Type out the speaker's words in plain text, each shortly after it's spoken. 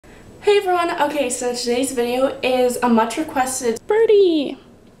Hey everyone, okay, so today's video is a much requested birdie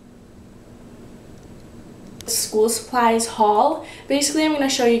school supplies haul. Basically, I'm going to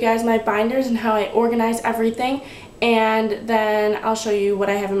show you guys my binders and how I organize everything, and then I'll show you what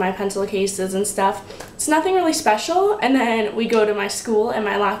I have in my pencil cases and stuff. It's nothing really special, and then we go to my school and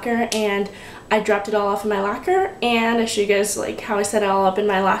my locker, and I dropped it all off in my locker, and I show you guys like how I set it all up in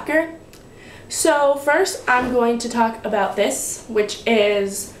my locker. So first, I'm going to talk about this, which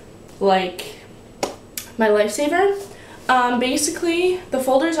is like my lifesaver. Basically, the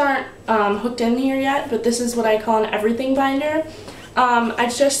folders aren't hooked in here yet, but this is what I call an everything binder.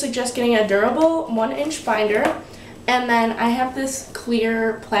 I just suggest getting a durable 1-inch binder, and then I have this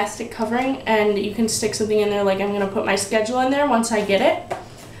clear plastic covering, and you can stick something in there, like I'm going to put my schedule in there once I get it.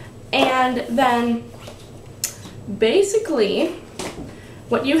 And then basically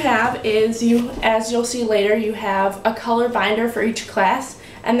what you have is, as you'll see later, you have a color binder for each class,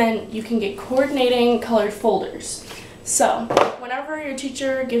 and then you can get coordinating colored folders. So whenever your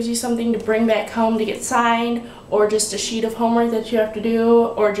teacher gives you something to bring back home to get signed, or just a sheet of homework that you have to do,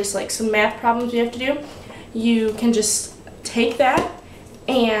 or just like some math problems you have to do, you can just take that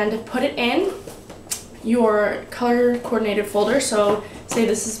and put it in your color coordinated folder. So say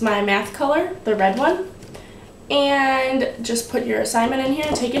this is my math color, the red one, and just put your assignment in here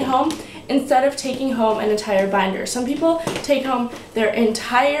and take it home, instead of taking home an entire binder. Some people take home their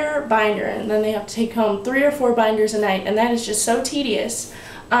entire binder, and then they have to take home 3 or 4 binders a night, and that is just so tedious.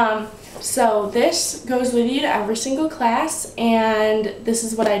 So this goes with you to every single class, and this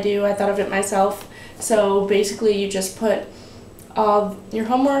is what I do. I thought of it myself. So basically you just put all your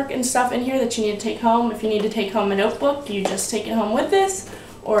homework and stuff in here that you need to take home. If you need to take home a notebook, you just take it home with this,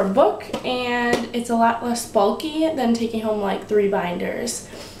 or a book, and it's a lot less bulky than taking home like 3 binders.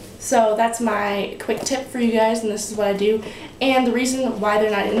 So that's my quick tip for you guys, and this is what I do. And the reason why they're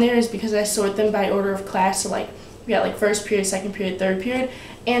not in there is because I sort them by order of class. So like we got like first period, second period, third period,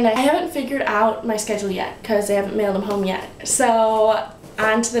 and I haven't figured out my schedule yet because they haven't mailed them home yet. So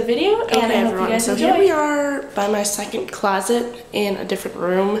on to the video, and I hope you guys enjoy. So here we are by my second closet in a different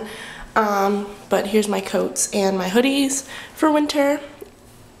room, but here's my coats and my hoodies for winter.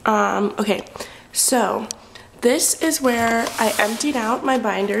 Okay, so this is where I emptied out my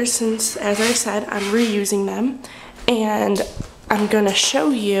binders, since, as I said, I'm reusing them, and I'm gonna show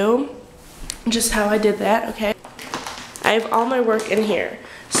you just how I did that. Okay, I have all my work in here.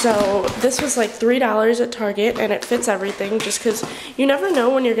 So this was like $3 at Target, and it fits everything, just because you never know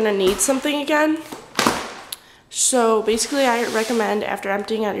when you're gonna need something again. So basically I recommend, after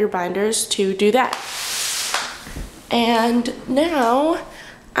emptying out your binders, to do that. And now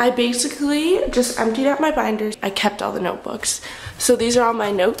I basically just emptied out my binders. I kept all the notebooks. So these are all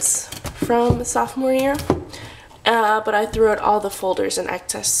my notes from sophomore year, but I threw out all the folders in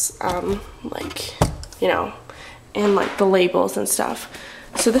excess, like, you know, and like the labels and stuff.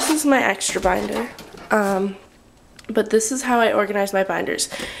 So this is my extra binder, but this is how I organize my binders.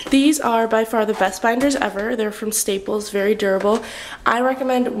 These are by far the best binders ever. They're from Staples, very durable. I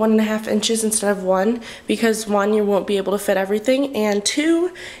recommend 1.5 inches instead of 1, because 1, you won't be able to fit everything, and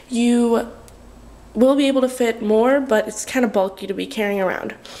 2, you will be able to fit more, but it's kind of bulky to be carrying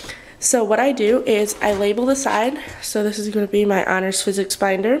around. So what I do is I label the side. So this is going to be my honors physics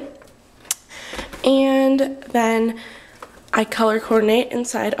binder, and then I color coordinate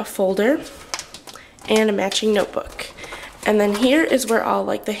inside a folder and a matching notebook. And then here is where all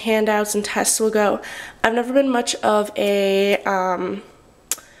like the handouts and tests will go. I've never been much of a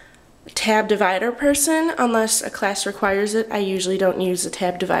tab divider person unless a class requires it. I usually don't use the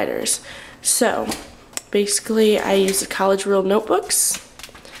tab dividers. So basically I use the college ruled notebooks,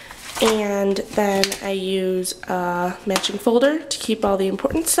 and then I use a matching folder to keep all the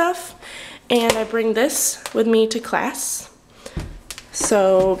important stuff, and I bring this with me to class.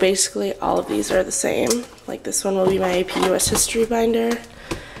 So basically all of these are the same. Like this one will be my AP US history binder,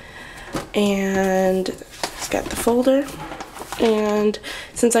 and it's got the folder, and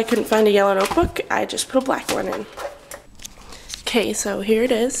since I couldn't find a yellow notebook, I just put a black one in. Okay, so here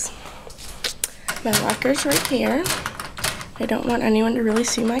it is. My locker's right here. I don't want anyone to really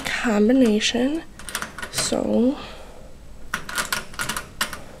see my combination, so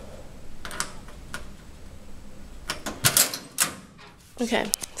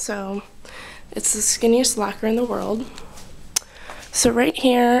okay, so it's the skinniest locker in the world. So right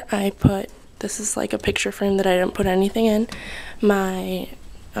here I put, this is like a picture frame that I didn't put anything in, my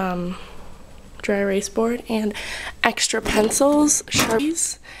dry erase board, and extra pencils,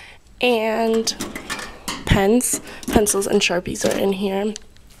 Sharpies, and pencils and Sharpies are in here.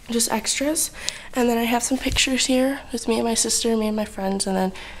 just extras. And then I have some pictures here with me and my sister, me and my friends, and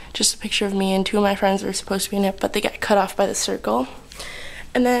then just a picture of me and two of my friends were supposed to be in it, but they got cut off by the circle.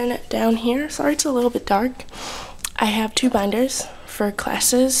 And then down here, sorry it's a little bit dark, I have 2 binders for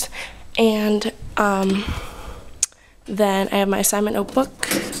classes, and then I have my assignment notebook,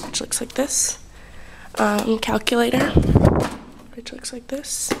 which looks like this, calculator, which looks like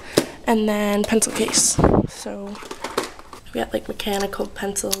this, and then pencil case. So I've got like mechanical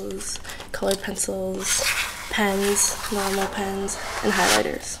pencils, colored pencils, pens, normal pens, and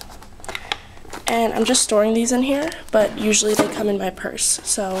highlighters. And I'm just storing these in here, but usually they come in my purse.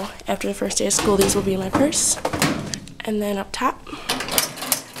 So after the first day of school, these will be in my purse. And then up top,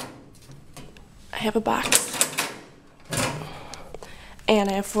 I have a box. And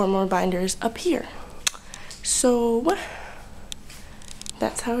I have 4 more binders up here. So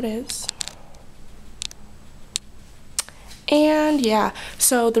that's how it is. And yeah,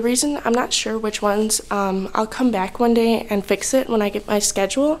 so the reason I'm not sure which ones, I'll come back one day and fix it when I get my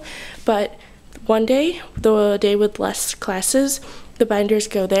schedule, but one day, the day with less classes, the binders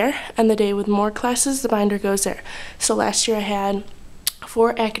go there, and the day with more classes, the binder goes there. So last year I had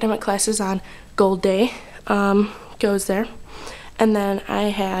 4 academic classes on gold day, goes there, and then I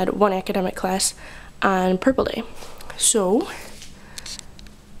had 1 academic class on purple day. So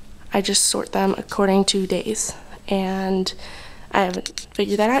I just sort them according to days, and I haven't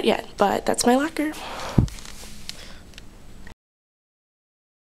figured that out yet, but that's my locker.